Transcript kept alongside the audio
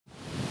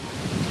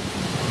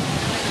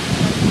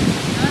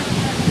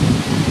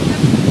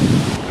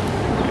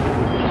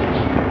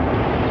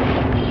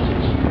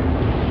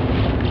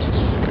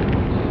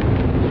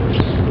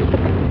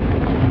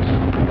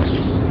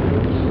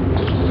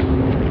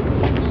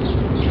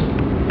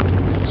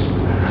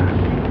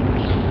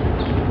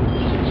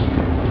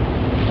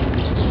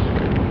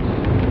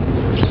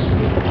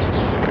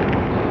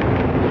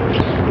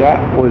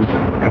that was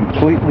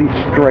completely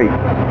straight.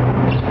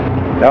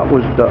 That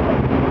was the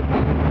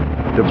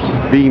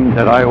beam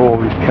that I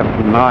always kept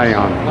an eye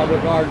on. Another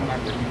garden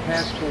member, he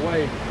passed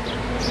away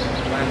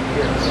last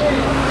year.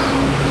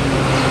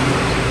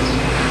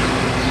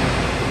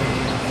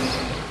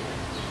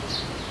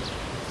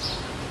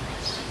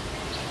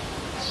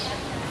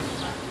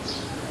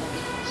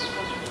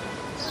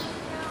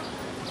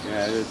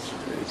 Yeah,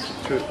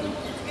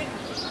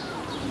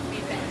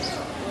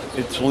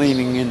 it's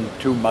leaning in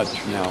too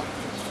much now.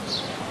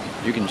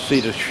 You can see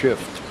the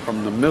shift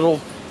from the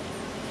middle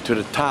to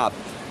the top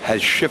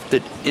has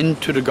shifted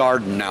into the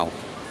garden now.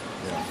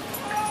 Yeah.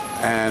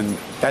 And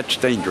that's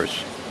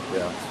dangerous.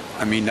 Yeah.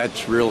 I mean,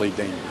 that's really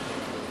dangerous.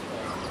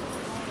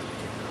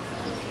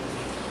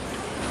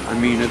 I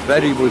mean, if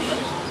Eddie was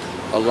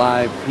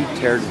alive, he'd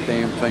tear the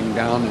damn thing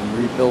down and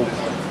rebuild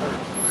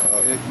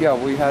it. Yeah,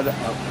 we had a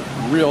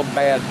real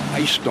bad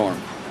ice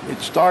storm. It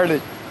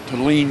started to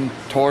lean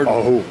toward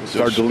towards.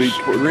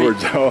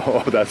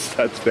 Oh, that's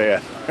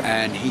bad.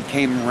 And he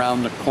came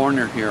around the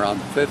corner here on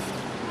 5th,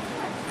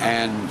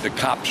 and the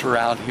cops were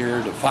out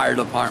here, the fire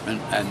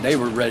department, and they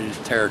were ready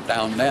to tear it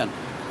down then.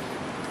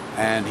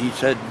 And he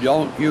said,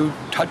 "Don't you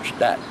touch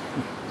that."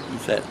 He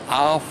said,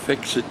 "I'll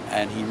fix it."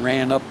 And he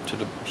ran up to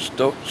the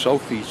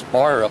Sophie's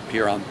bar up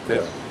here on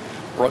 5th,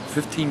 brought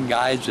 15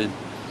 guys in,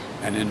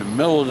 and in the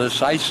middle of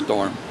this ice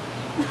storm,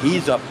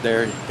 he's up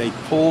there. They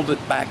pulled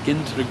it back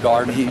into the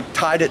garden. He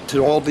tied it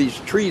to all these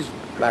trees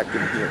back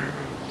in here.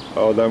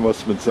 Oh, that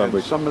must have been something.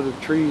 And some of the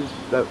trees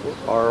that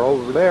are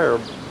over there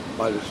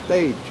by the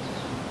stage.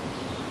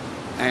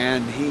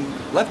 And he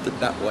left it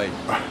that way.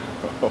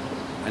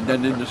 And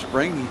then in the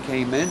spring, he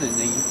came in and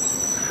he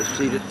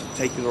proceeded to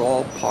take it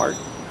all apart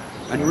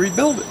and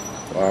rebuild it.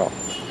 Wow.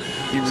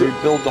 He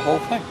rebuilt the whole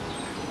thing.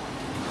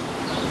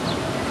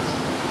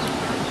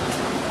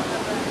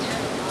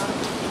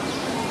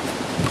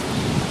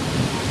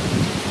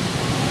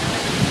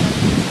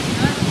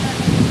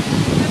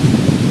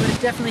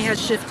 Definitely has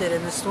shifted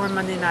in the storm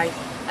Monday night,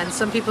 and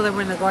some people that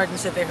were in the garden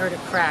said they heard it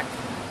crack.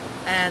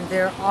 And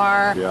there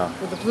are,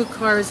 where the blue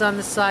car is on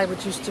the side,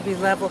 which used to be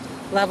level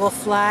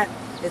flat,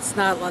 it's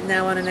not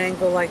now on an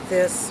angle like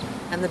this,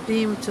 and the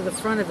beam to the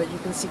front of it, you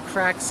can see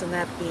cracks in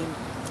that beam.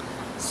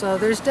 So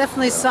there's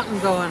definitely something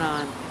going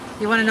on.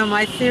 You want to know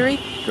my theory?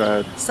 Go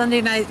ahead.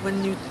 Sunday night,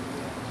 when you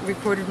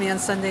recorded me on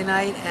Sunday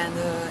night, and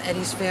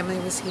Eddie's family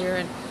was here,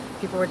 and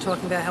people were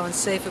talking about how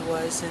unsafe it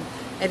was, and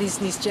Eddie's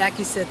niece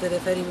Jackie said that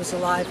if Eddie was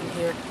alive in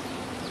here,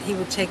 he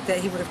would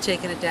have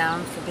taken it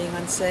down for being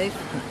unsafe.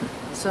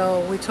 So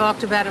we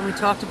talked about it,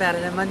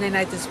 and Monday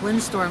night this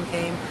windstorm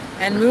came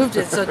and moved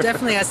it, so it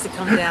definitely has to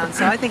come down.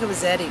 So I think it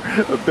was Eddie.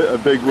 A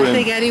big wind. I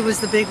think Eddie was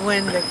the big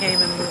wind that came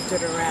and moved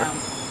it around.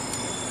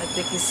 I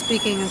think he's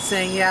speaking and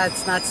saying, yeah,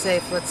 it's not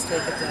safe, let's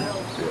take it down.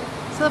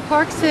 Yeah. So the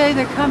parks today,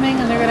 they're coming,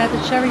 and they're going to have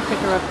the cherry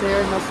picker up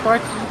there, and they'll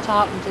start from the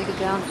top and take it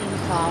down from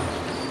the top.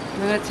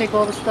 We're going to take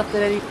all the stuff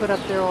that Eddie put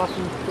up there off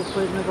and we'll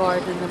put it in the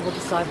garden, and then we'll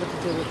decide what to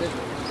do with it.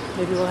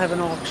 Maybe we'll have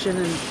an auction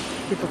and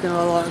people can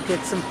all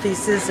get some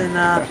pieces, and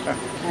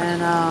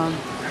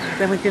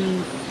then we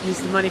can use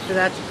the money for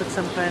that to put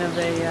some kind of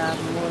a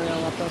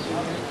memorial up over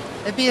here.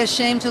 It'd be a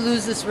shame to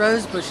lose this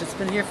rose bush. It's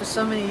been here for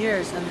so many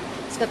years, and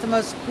it's got the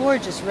most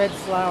gorgeous red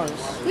flowers.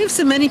 We have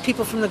so many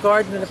people from the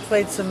garden that have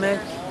played some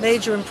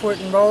major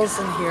important roles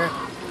in here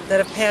that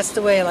have passed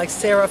away, like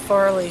Sarah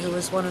Farley, who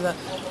was one of the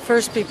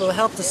first people who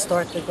helped us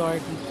start the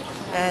garden.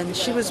 And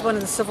she was one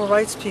of the civil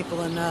rights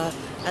people and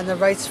the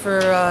rights for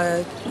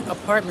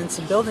apartments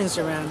and buildings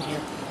around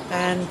here.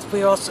 And we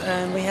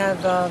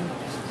have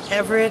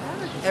Everett.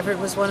 Everett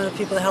was one of the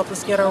people that helped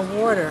us get our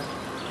water.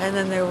 And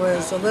then there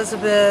was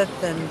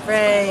Elizabeth and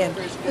Ray, and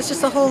it's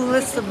just a whole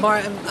list of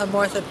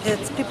Martha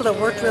Pitts, people that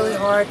worked really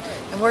hard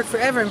and worked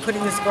forever in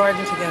putting this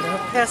garden together, who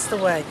passed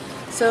away.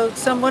 So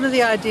one of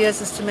the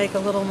ideas is to make a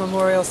little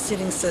memorial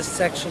seating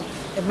section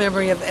in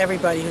memory of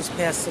everybody who's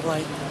passed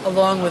away,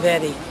 along with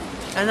Eddie.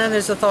 And then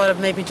there's a thought of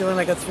maybe doing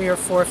like a 3 or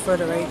 4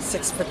 foot or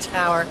 6 foot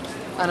tower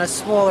on a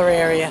smaller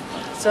area.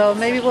 So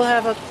maybe we'll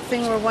have a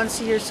thing where once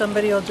a year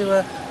somebody will do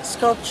a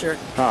sculpture,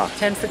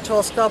 10-foot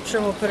tall sculpture,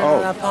 and we'll put it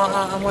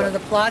on one of the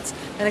plots,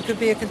 and it could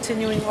be a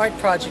continuing art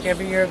project.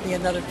 Every year it'll be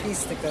another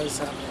piece that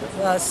goes up.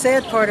 The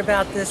sad part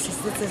about this is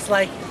this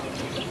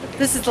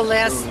is the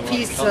last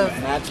piece of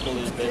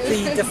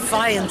the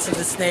defiance of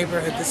this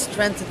neighborhood, the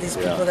strength of these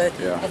people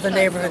of the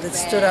neighborhood that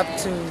stood up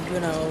to,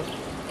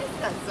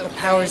 the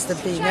powers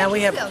that be. Now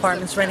we have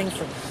apartments renting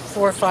for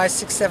 $4,000,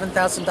 $5,000, $6,000,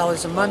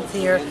 $7,000 a month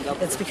here.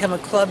 It's become a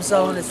club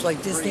zone. It's like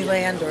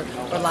Disneyland or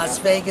Las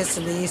Vegas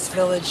in the East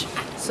Village.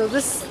 So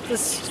this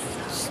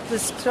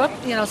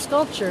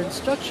sculpture and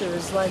structure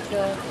is like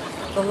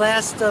the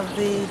last of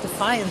the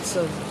defiance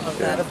of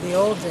the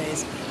old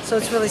days. So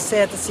it's really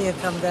sad to see it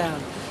come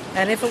down.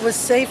 And if it was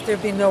safe,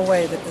 there'd be no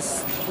way that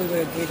we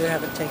would agree to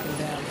have it taken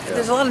down. Yeah.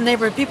 There's a lot of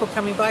neighborhood people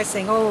coming by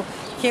saying, "Oh,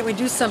 can't we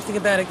do something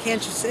about it?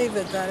 Can't you save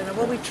it?"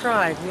 Well, we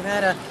tried. We've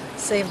had a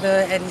Save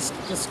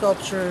the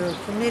Sculpture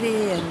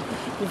Committee, and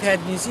we've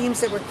had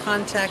museums that were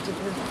contacted.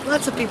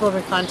 Lots of people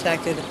were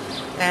contacted,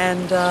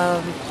 and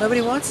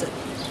nobody wants it.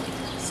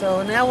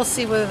 So now we'll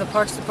see whether the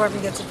Parks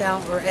Department gets it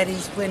down or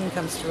Eddie's wind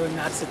comes through and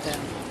knocks it down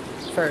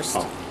first.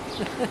 Oh.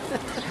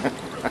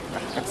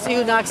 See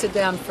who knocks it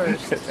down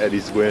first.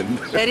 Eddie's wind.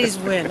 Eddie's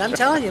wind. I'm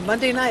telling you,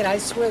 Monday night, I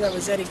swear that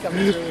was Eddie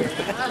coming through here.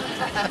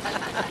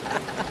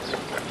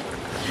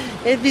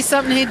 It'd be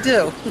something he'd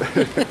do.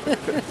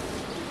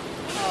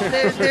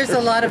 There's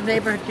a lot of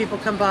neighborhood people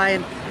come by,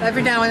 and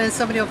every now and then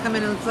somebody will come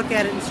in and look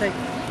at it and say,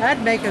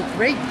 that'd make a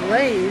great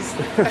blaze.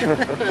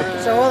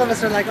 So all of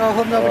us are like, oh,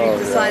 hope nobody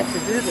decides to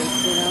do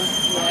this, you know?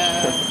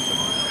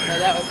 Yeah. No,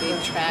 that would be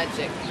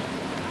tragic.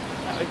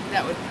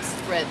 That would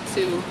spread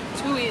too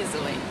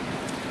easily.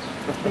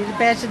 Can you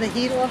imagine the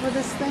heat over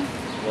this thing?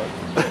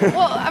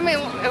 Well, I mean,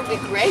 it would be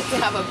great to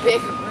have a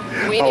big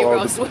weenie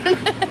roast, wouldn't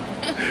it?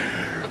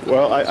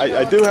 Well,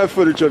 I do have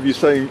footage of you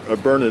saying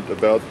burn it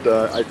about,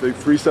 I think,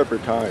 3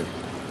 separate times.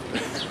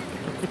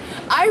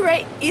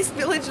 Irate East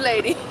Village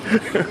lady.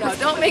 No,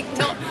 don't take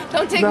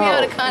me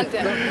out of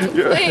context.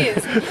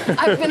 Please.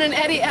 I've been an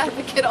Eddie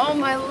advocate all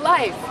my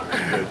life.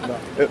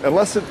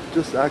 Unless it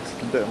just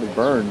accidentally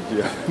burned,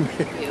 yeah.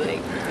 Really,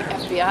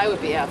 the FBI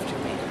would be after me.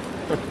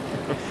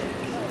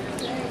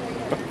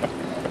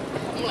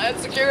 Homeland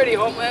Security,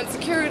 Homeland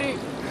Security.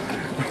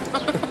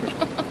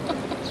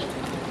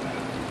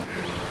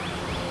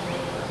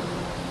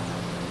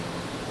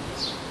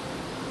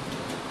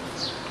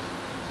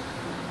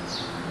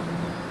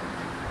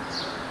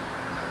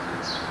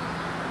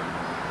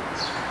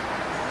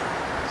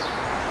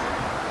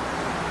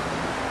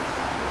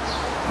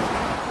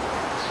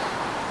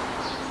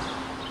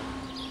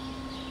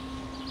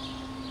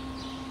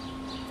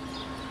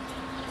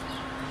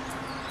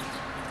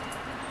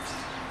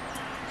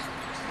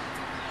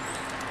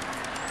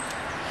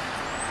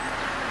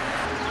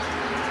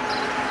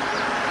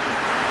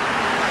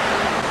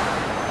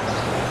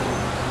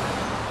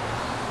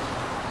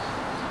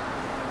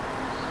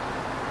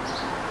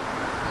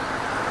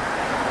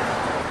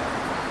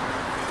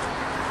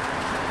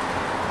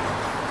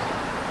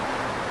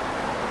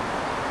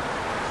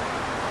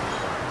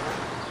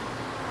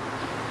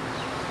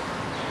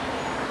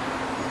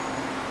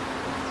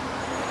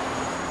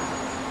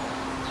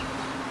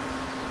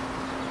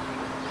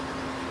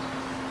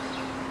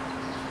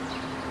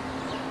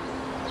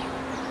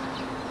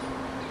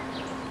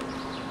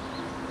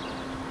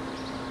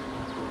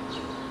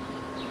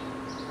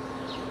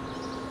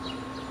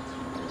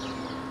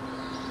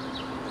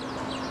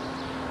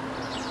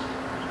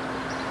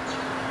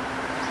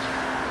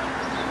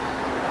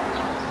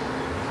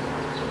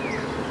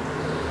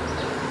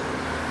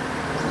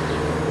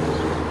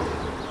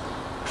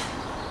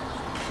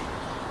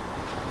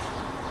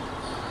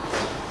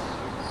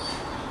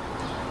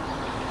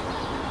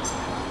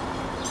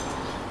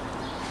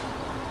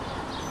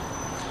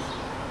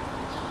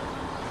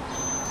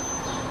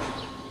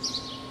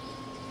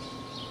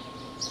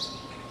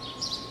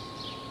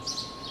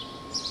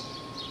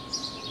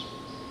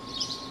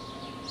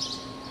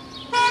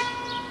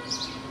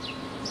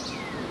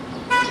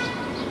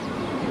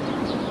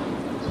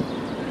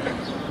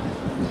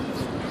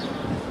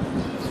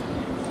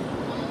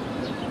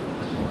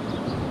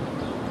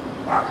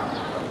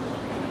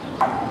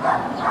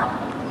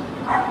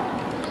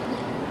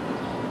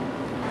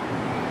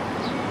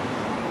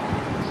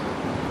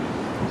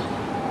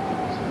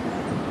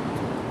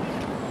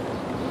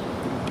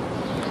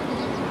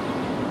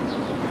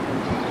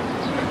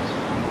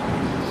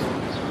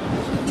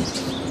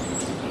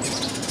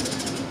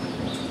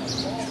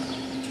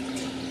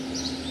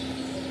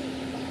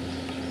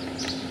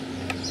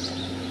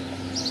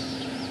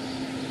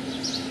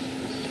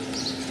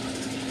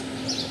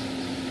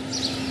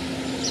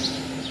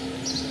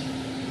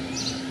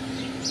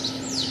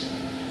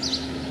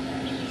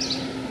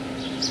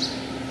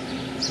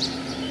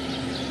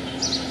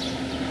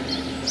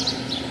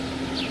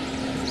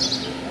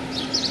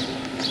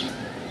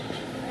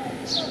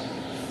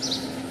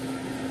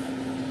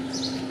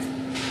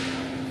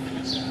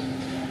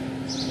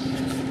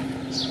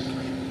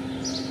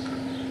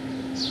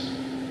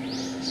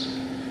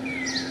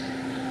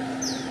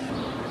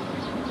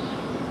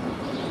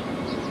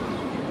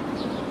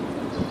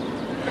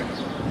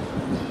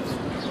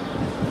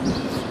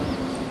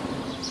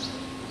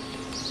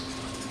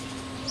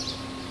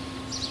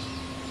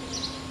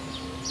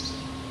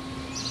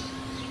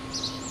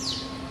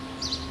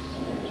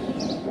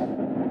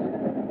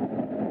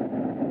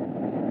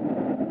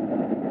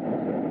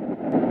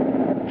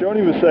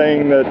 Joanee was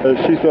saying that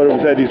she thought it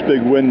was Eddie's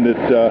big wind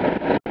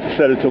that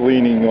set it to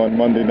leaning on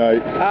Monday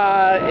night.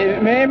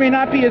 It may or may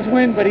not be his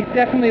wind, but he's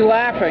definitely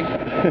laughing.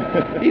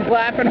 He's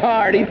laughing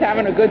hard. He's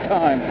having a good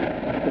time.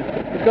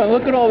 He's going,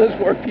 look at all this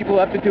work people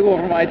have to do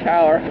over my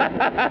tower.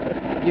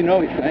 You know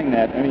he's saying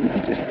that. I mean, he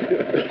just do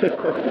it.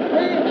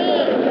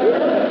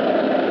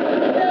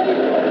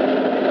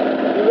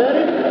 You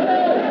ready?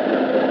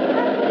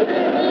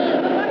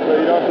 So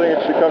you don't think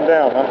it should come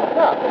down, huh?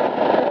 No,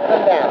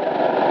 come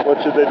down. What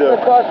should they do?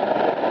 Because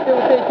See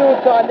what they do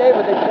to our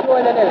neighborhood. They're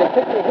destroying their neighborhood.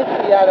 They're taking the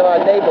history out of our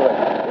neighborhood.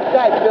 This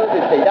guy built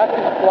this thing. That's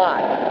his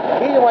plot.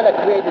 He's the one that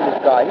created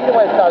this guy. He's the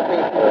one that started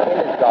creating people in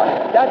this guy.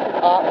 That's his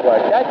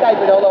artwork. That guy's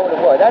been all over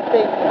the world. That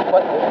thing is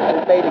what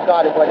has made the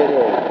garden what it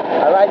is.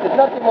 All right? There's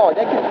nothing wrong.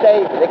 They can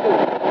save it.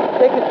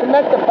 They can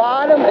cement the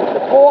bottom and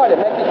support it,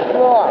 make it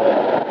strong.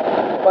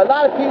 But a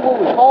lot of people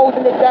was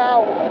holding it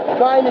down,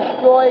 trying to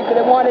destroy it because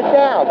they want it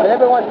down. Because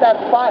everyone wants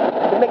that spot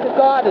to make a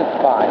garden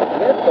spot.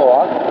 That's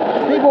all.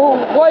 People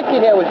who were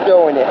working here was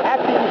doing it,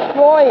 actually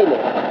destroying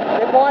it.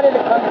 They wanted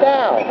to come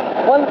down.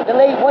 One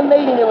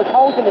lady there was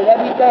holding it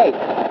every day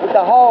with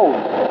the hose.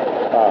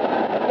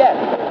 Yes.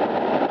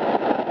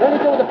 Nothing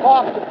to do with the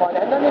parks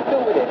department. Had nothing to do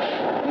with it.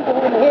 People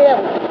who were here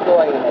was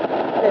destroying it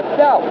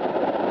themselves.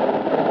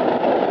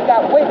 We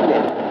got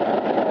witness.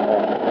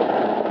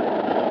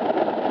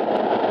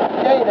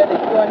 Saying that they're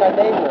destroying our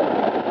neighborhood.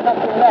 There's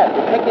nothing left.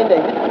 They're taking the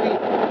history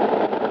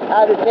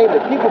out of the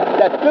neighborhood. People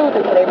that build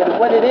this neighborhood,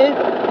 what it is,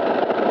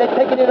 they're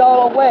taking it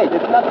all away.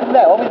 There's nothing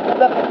left. All these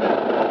left is these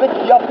rich,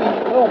 yuppie,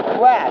 little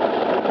brats.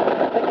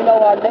 They're taking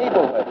over our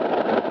neighborhood.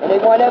 And they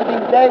want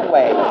everything their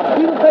way.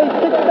 People pay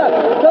 $6.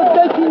 So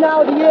 13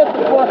 hours a year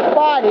for a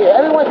spot here.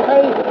 Everyone's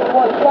paying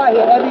for a spot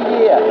here every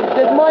year.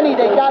 There's money.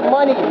 They got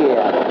money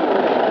here.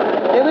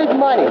 There is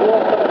money.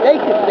 They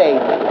can save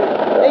it.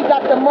 They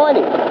got the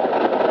money.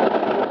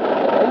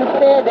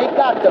 Understand? They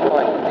got the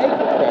money. They can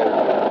save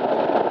it.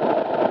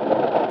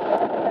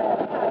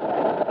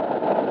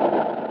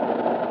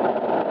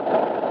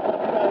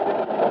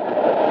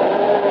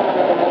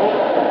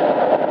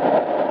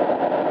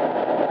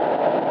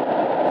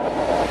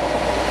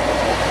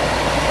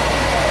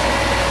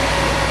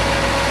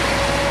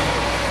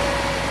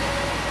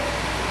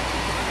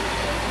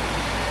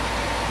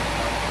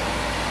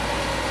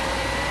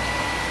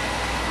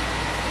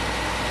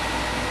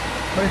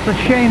 But it's a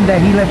shame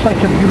that he left such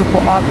a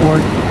beautiful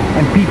artwork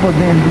and people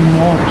didn't do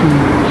more to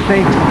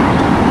save it.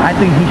 I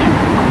think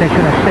they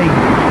should have saved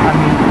it. I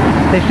mean,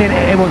 they said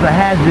it was a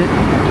hazard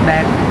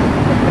that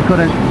it could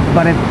have,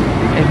 but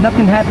if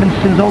nothing happened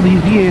since all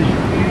these years,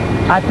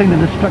 I think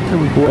the structure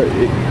was... Well,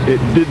 it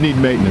did need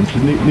maintenance.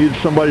 It needed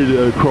somebody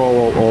to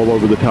crawl all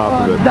over the top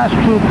of it. That's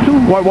true too.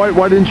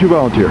 Why didn't you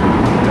volunteer?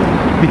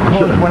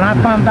 Because when I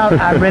found out,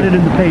 I read it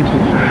in the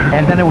papers,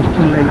 and then it was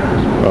too late.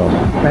 Oh.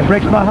 That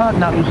breaks my heart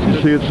now to see.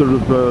 You see it sort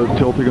of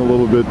tilting a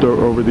little bit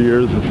over the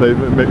years, and say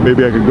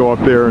maybe I could go up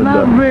there and.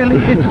 Not really.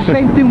 It's the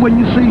same thing when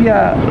you see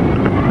a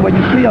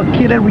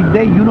kid every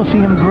day. You don't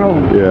see him grow.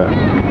 Yeah.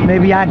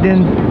 Maybe I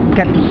didn't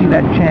get to see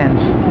that chance.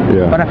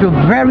 Yeah. But I feel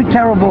very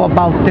terrible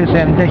about this,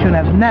 and they should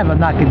have never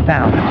knocked it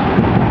down.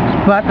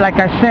 But like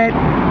I said,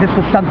 this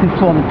was something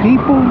for the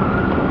people.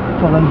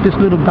 For this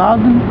little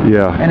garden.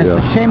 Yeah. And it's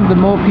a shame the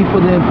more people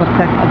they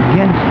protect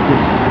against this.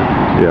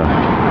 Yeah.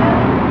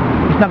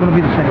 It's not going to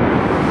be the same.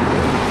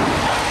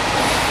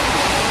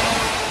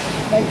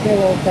 Makes me a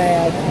little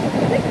sad.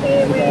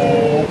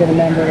 I've been a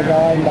member of the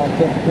garden about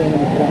 15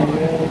 or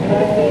 20 years.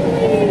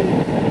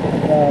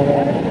 So,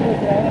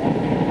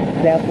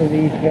 death of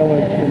East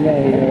Village to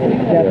me, or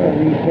death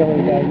of East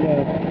Village I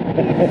know.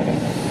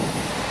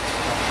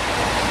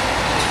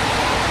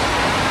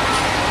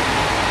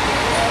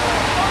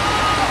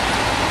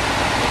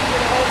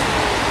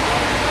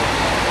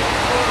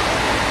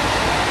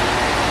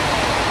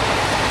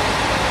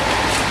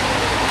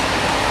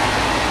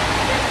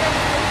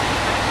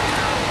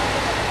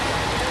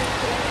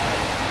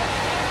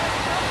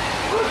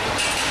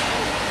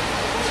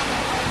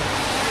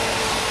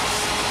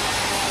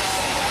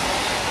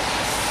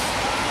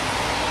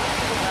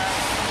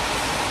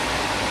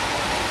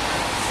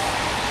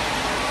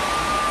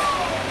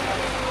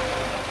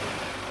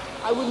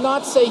 I would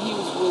not say he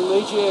was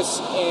religious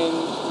in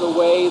the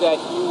way that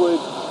you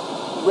would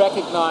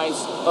recognize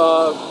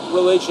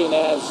religion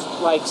as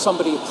like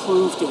somebody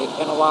approved it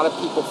and a lot of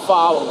people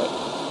follow it.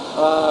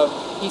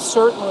 He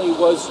certainly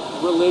was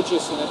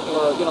religious in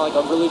like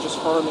a religious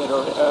hermit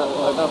or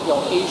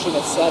Asian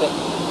ascetic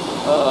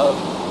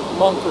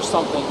monk or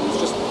something who's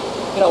just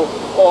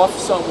off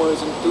somewhere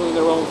and doing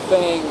their own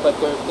thing, but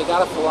they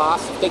got a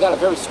philosophy. They got a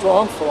very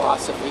strong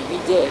philosophy. He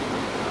did.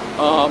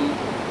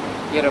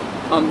 He had an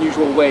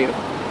unusual way of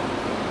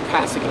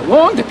passing it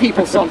along to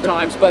people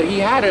sometimes, but he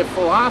had a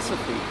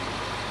philosophy.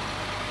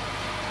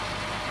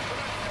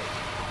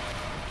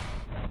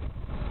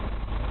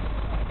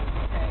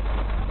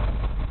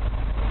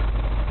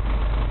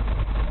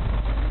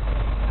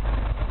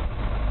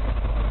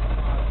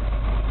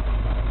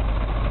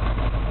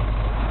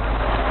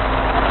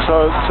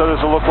 So does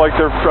it look like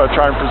they're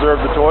trying to preserve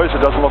the toys?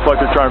 It doesn't look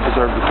like they're trying to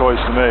preserve the toys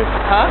to me.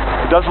 Huh?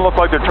 It doesn't look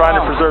like they're trying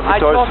to preserve the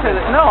toys.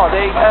 No,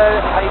 they.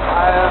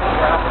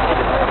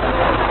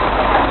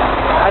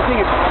 I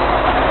think it's.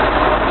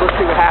 We'll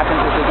see what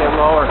happens as they get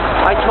lower.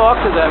 I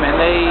talked to them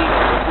and they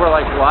were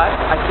like, "What?"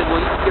 I said,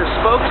 "Well, your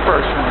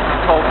spokesperson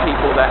told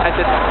people that." I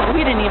said,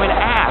 "We didn't even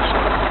ask.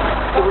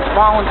 It was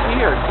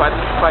volunteered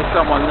by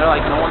someone." They're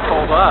like, "No one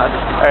told us."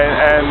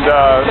 And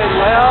I said,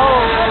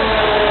 "Well,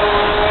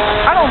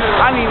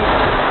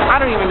 I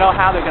don't even know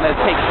how they're going to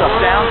take stuff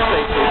down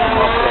safely from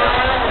up there."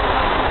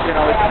 You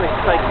know,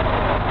 it's like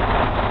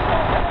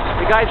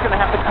the guy's going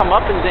to have to come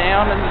up and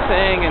down and the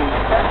thing, and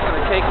it's going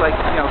to take like,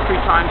 you know, 3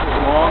 times as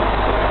long.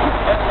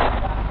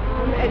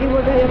 Eddie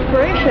was an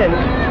inspiration,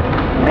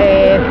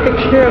 a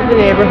fixture of the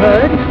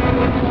neighborhood,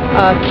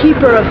 a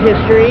keeper of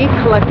history,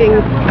 collecting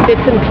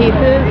bits and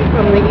pieces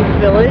from the East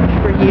Village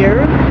for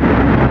years,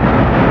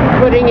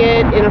 putting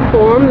it in a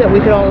form that we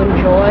could all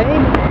enjoy.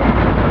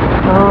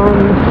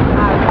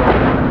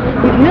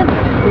 We've missed,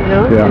 you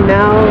know, and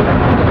now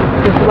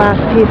this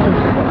last piece of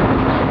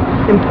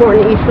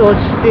important East Village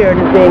spirit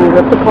is being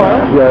ripped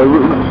apart. Yeah, it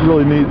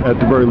really needs, at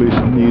the very least,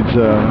 needs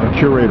a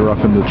curator up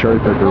in the cherry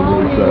picker.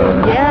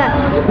 Yes.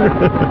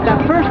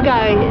 That first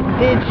guy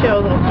did show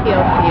a little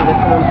TLC with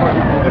some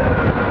important things.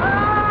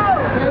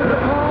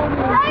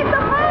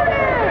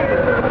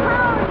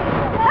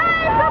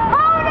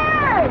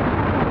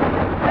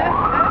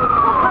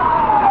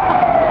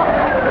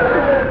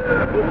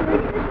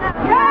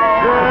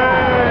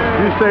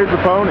 You saved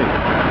the pony.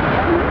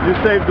 You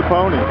saved the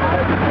pony.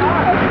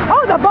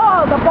 Oh, the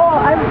ball, the ball.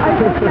 I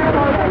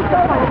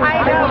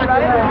know,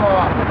 right?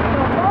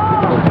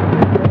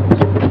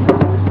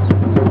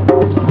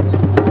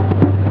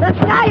 The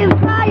sky is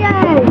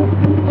crying.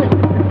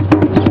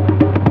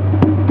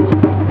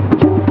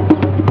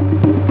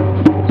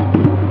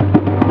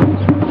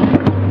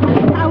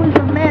 How is a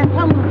man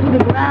tumbled to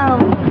the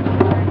ground?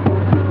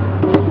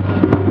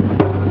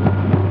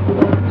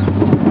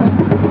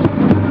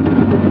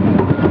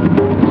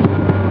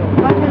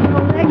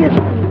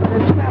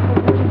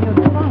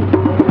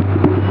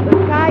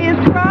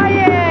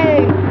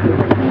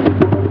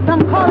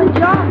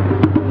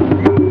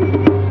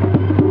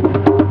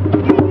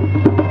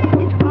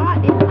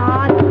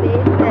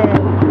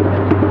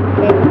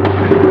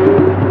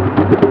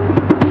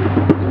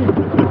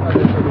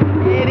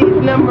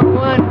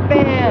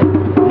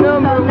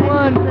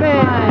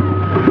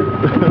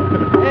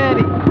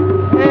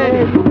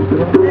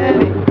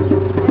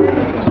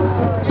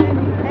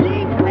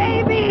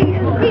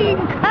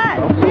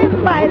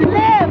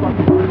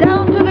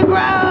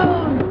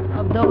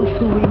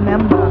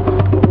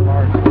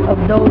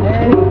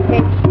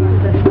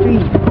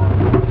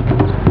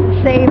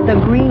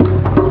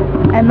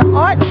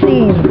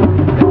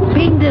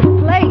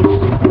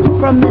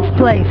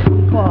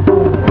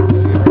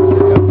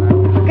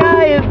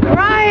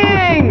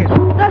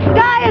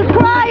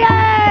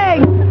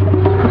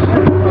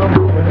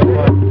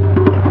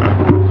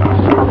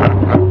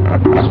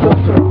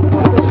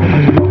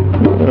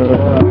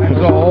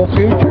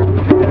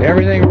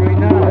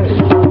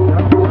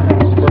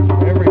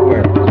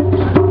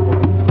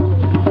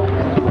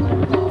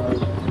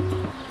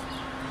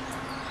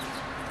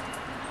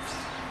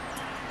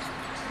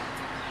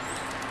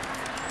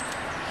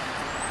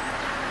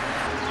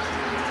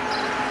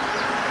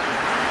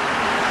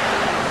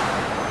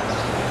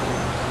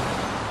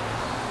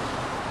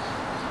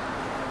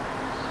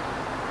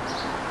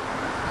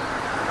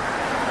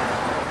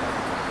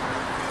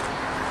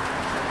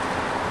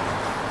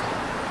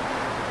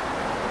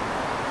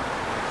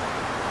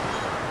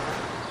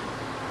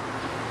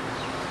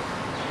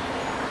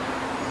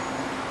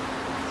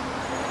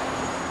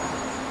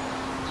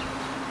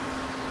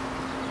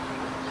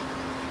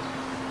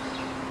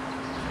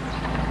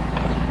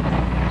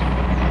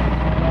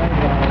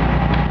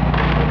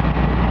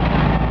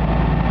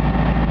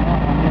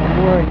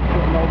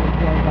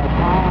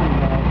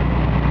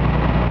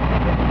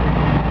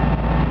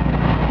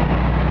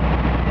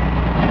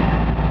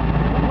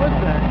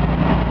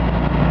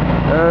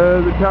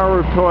 Tower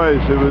of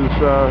Toys. It was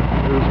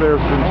there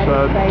since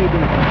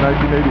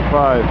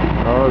 1985.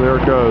 Oh, there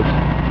it goes.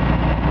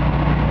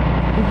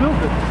 Who built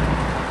it?